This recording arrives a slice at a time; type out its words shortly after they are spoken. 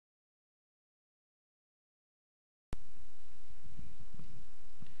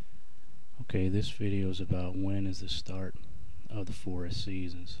Okay, this video is about when is the start of the forest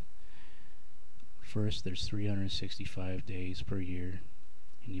seasons. First, there's 365 days per year,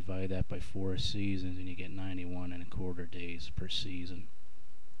 and you divide that by 4 seasons and you get 91 and a quarter days per season.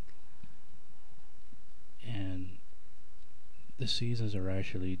 And the seasons are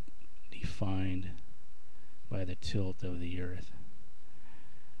actually defined by the tilt of the Earth.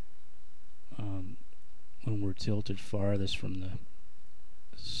 When we're tilted farthest from the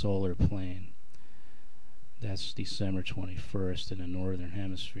solar plane, that's December 21st in the northern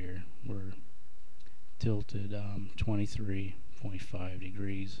hemisphere. We're tilted 23.5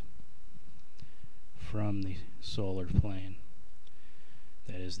 degrees from the solar plane.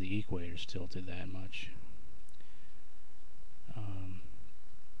 That is, the equator's tilted that much.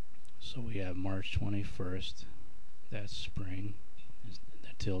 So we have March 21st, that's spring.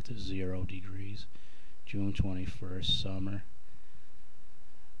 The tilt is 0 degrees. June 21st, summer.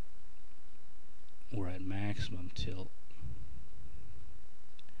 We're at maximum tilt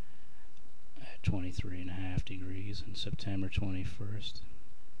at 23.5 degrees, and September 21st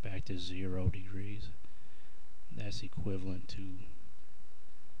back to 0 degrees. That's equivalent to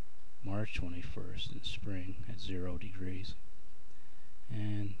March 21st in spring at 0 degrees.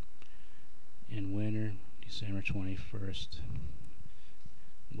 And in winter, December 21st,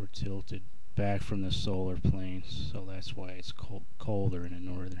 we're tilted back from the solar plane, so that's why it's colder in the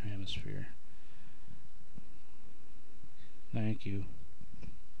northern hemisphere. Thank you.